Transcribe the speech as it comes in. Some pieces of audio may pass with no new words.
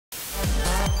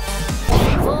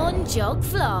Jog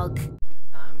Vlog.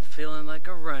 I'm feeling like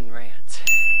a run rant.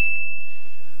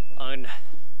 And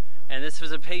this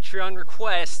was a Patreon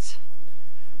request.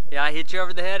 Yeah, I hit you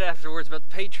over the head afterwards about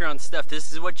the Patreon stuff.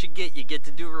 This is what you get. You get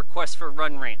to do a request for a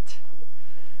run rant.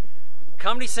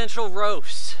 Comedy Central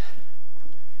roast.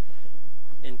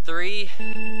 In 3,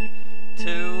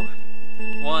 2,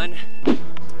 1.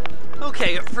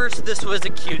 Okay, at first this was a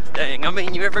cute thing. I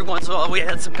mean, every once in a while we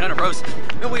had some kind of roast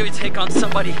and we would take on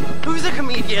somebody who's a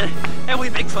comedian and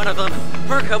we'd make fun of them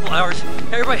for a couple hours.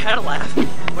 Everybody had a laugh.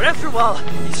 But after a while,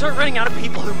 you start running out of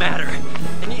people who matter.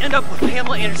 And you end up with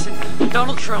Pamela Anderson,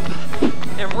 Donald Trump,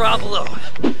 and Rob Lowe.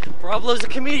 Rob Lowe's a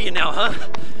comedian now, huh?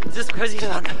 Is this because he's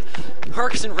on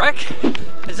Parks and Rec?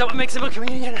 Is that what makes him a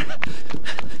comedian?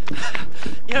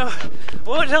 You know,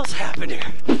 what else happened here?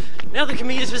 Now the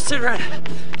comedians just sit around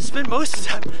and spend most of the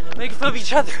time making fun of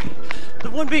each other. The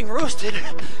one being roasted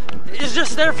is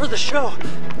just there for the show.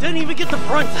 Didn't even get the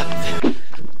brunt of it.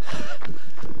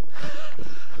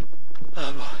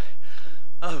 Oh boy.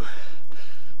 Oh.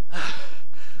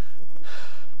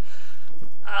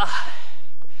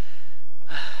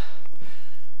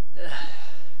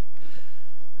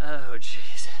 Oh,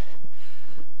 jeez.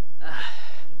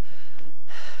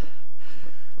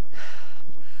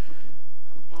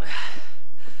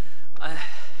 I'm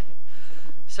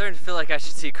starting to feel like I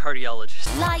should see a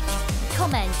cardiologist. Like,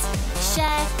 comment,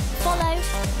 share, follow,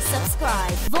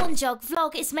 subscribe. Vaughan Jog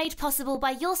Vlog is made possible by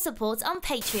your support on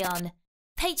Patreon.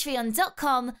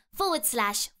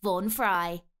 Patreon.com/Vaughan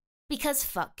Fry. Because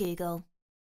fuck Google.